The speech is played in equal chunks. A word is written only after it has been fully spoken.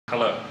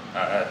Hello,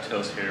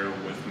 Till's here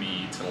with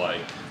me to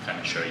kind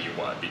of show you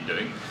what I've been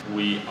doing.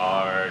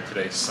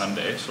 Today's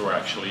Sunday, so we're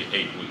actually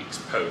 8 weeks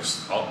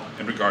post-op.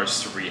 In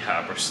regards to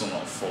rehab, we're still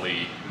not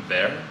fully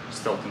there,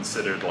 still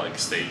considered like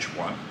stage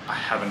 1. I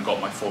haven't got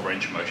my full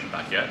range of motion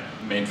back yet.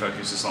 Main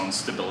focus is on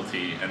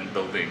stability and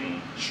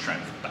building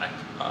strength back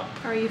up.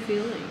 How are you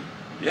feeling?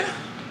 Yeah,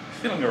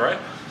 feeling alright.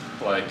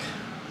 Like,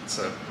 it's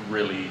a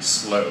really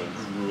slow,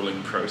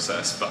 grueling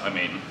process, but I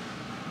mean,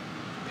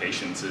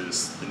 patience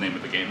is the name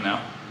of the game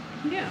now.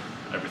 Yeah.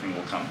 Everything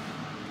will come.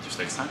 It just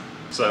takes time.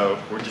 So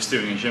we're just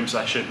doing a gym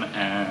session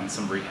and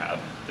some rehab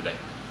today.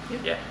 Yep.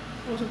 Yeah.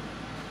 Awesome.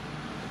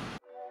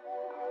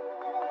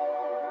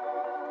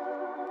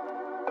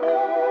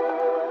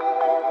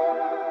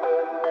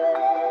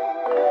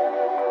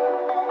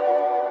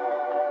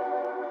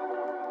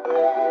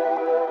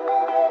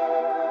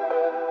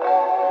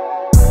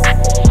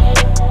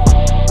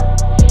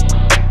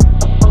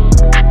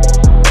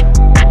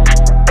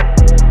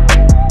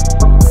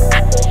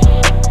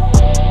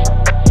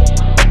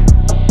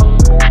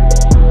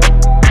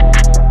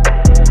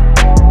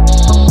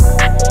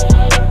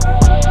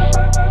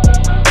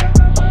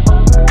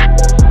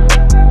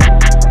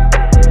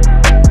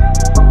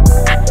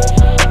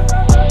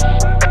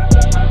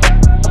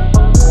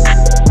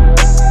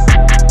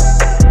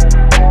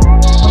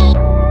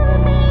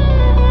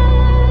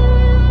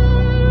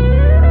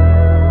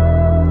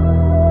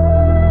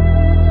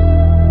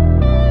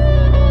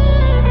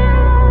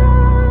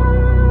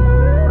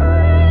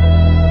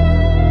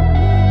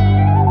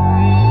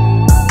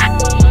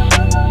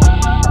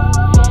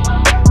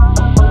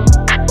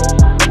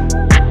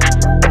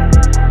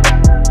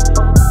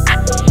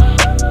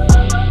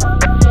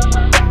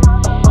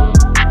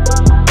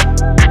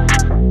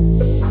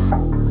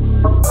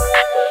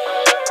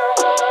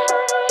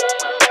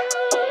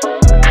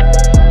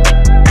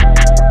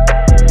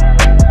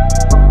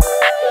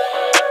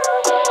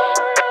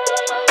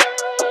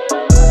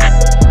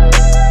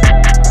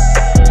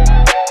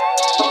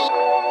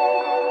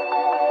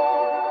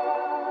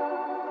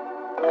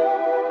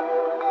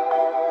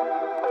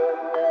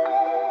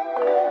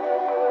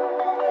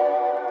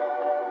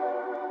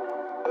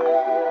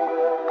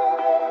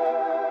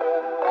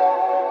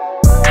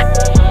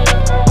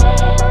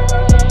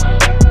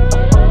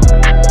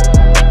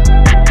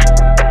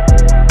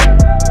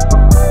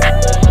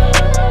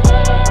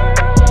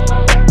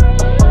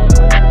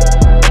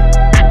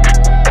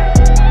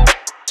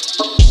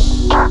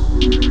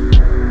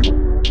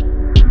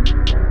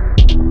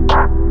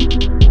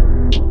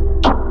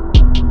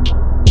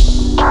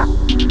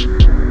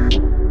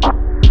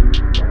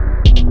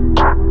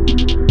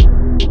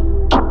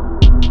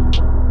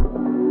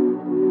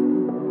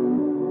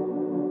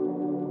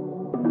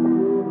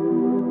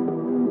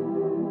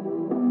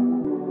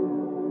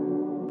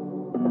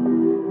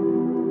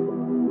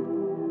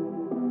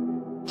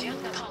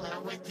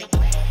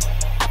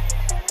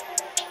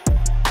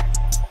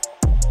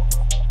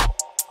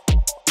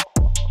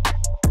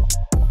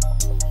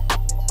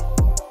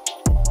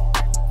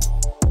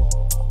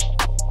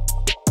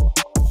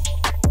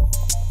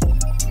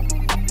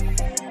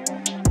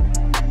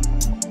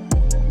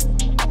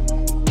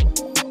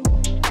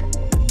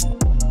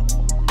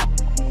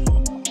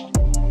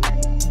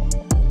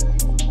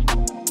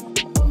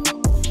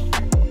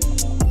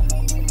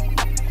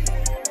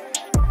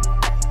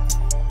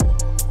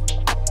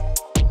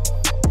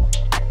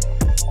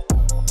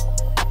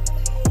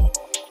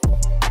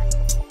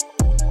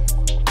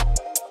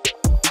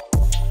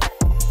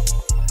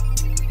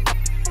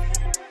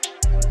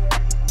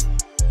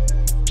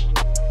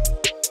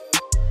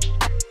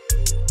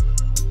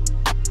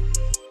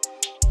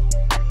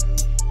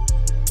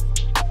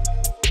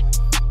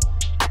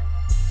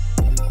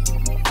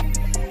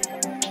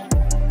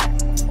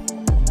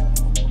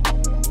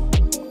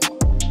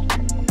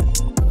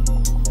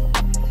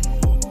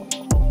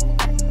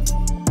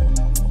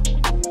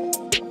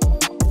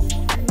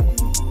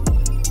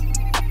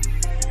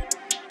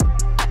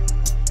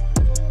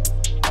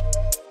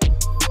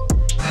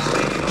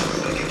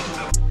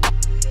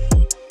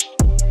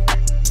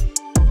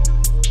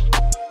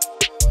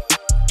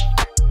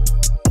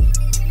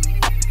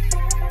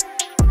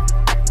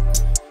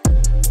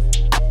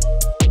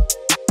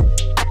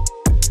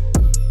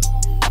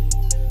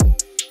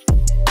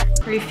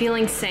 Are you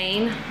feeling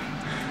sane?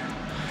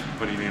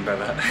 What do you mean by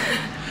that?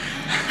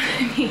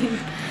 I mean,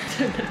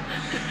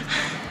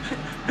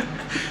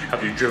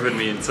 Have you driven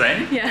me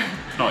insane? yeah.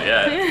 Not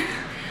yet.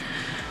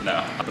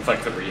 No, with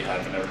like the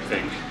rehab and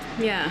everything.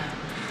 Yeah.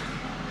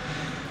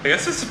 I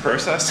guess it's a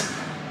process.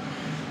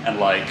 And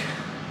like,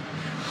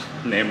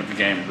 name of the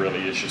game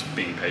really is just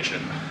being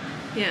patient.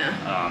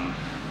 Yeah.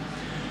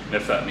 And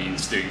if that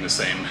means doing the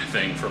same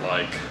thing for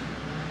like,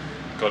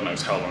 God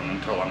knows how long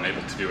until I'm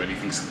able to do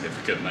anything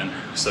significant, then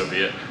so be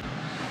it.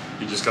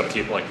 You just gotta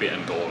keep like the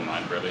end goal in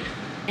mind, really.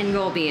 End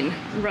goal being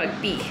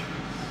rugby.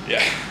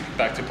 Yeah,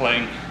 back to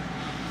playing,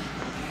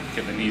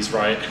 get the knees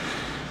right,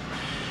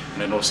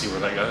 and then we'll see where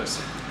that goes.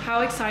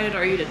 How excited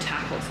are you to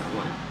tackle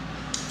someone?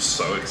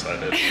 So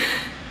excited.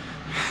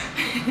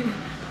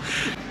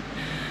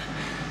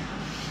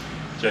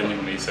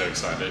 Genuinely so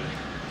excited.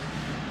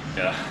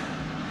 Yeah.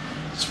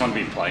 Just want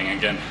to be playing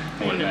again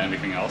more than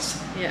anything else.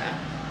 Yeah.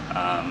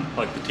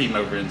 Like the team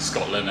over in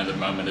Scotland at the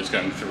moment is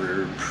going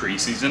through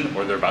pre-season,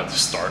 or they're about to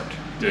start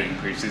doing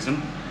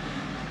pre-season,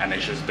 and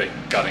it's just a bit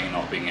gutting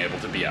not being able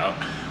to be out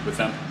with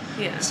them.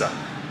 Yeah. So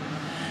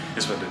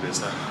it's what it is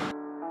though.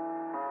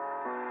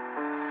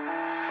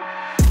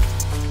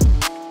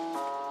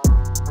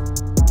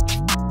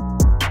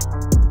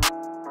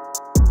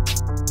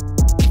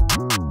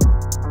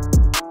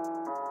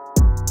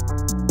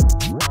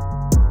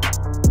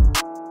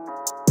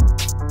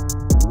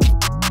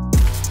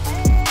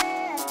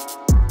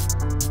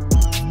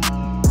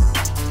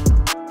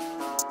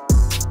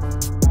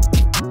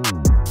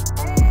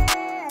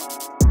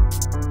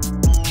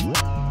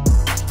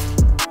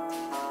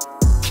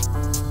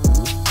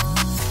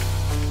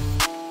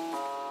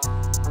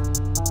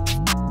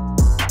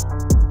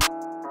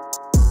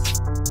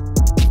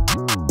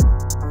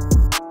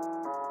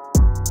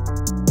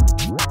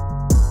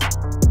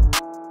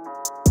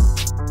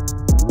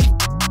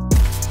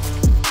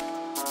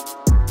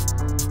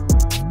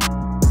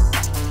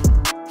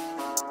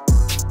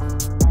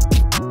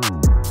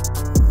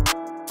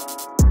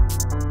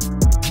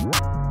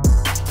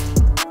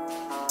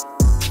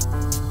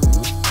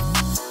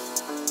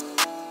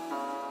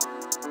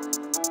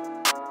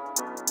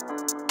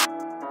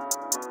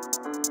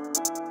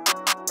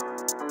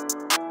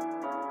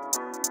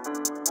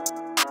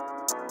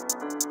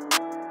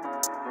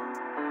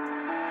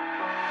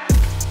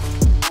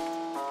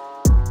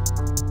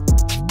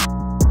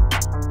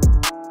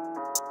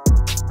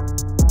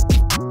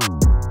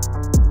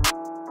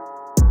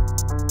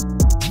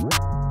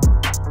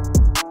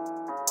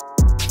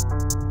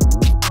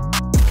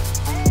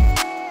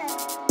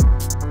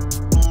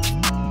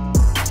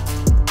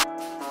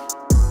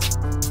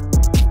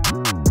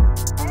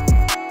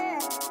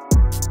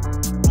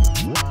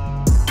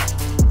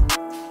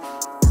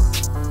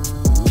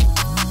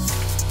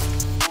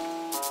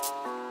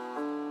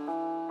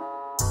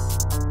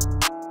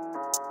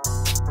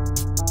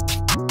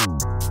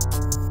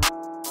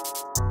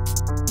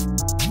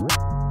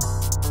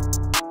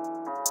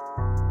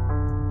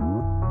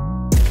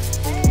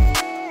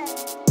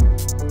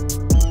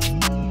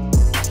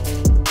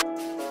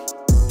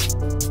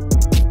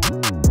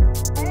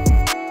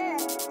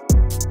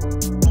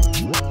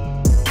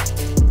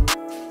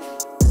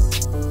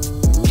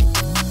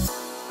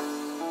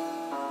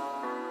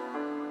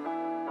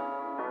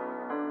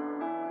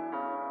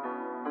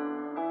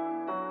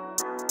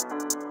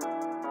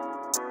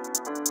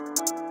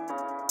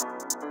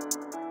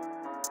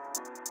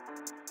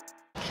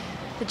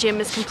 The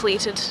gym is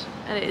completed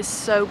and it is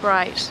so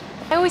bright.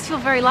 I always feel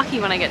very lucky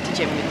when I get to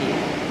gym with you.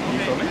 You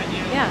feel me?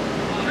 Yeah.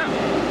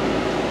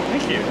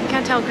 Thank you. You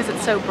can't tell because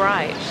it's so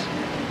bright.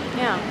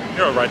 Yeah.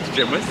 You're alright to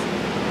gym with?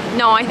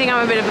 No, I think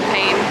I'm a bit of a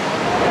pain.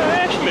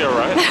 Actually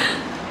alright.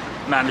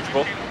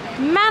 Manageable.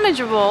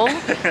 Manageable?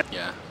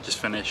 Yeah, just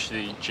finished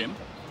the gym.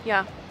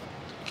 Yeah.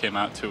 Came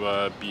out to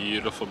a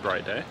beautiful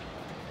bright day.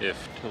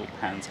 If tilt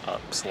hands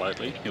up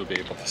slightly, you'll be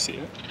able to see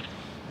it.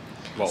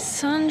 Well,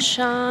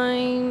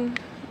 sunshine.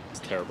 It's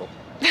terrible.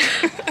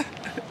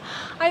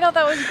 I thought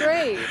that was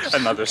great.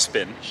 Another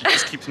spin. She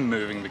just keeps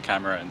moving the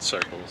camera in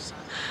circles.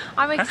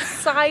 I'm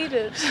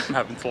excited. I'm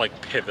having to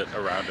like pivot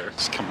around her.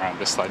 Just come around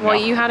this side Well,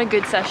 now. you had a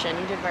good session.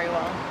 You did very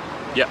well.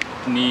 Yep,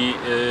 knee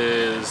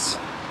is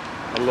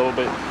a little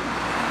bit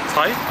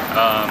tight.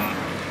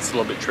 It's a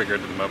little bit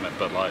triggered at the moment,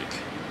 but like,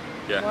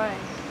 yeah. Why?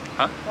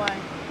 Huh? Why?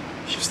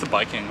 It's just the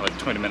biking, like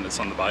 20 minutes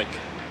on the bike.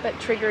 But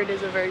triggered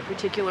is a very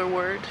particular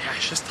word. Yeah,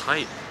 it's just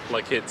tight.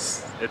 Like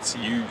it's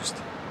used.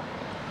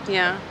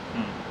 Yeah.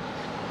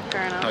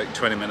 Fair enough. Like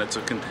 20 minutes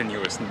of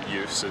continuous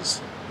use is,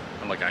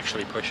 and like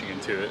actually pushing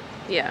into it.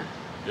 Yeah.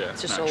 Yeah,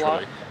 It's just naturally. a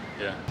lot.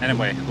 Yeah.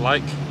 Anyway,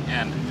 like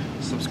and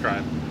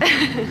subscribe.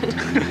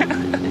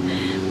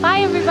 Bye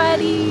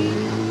everybody.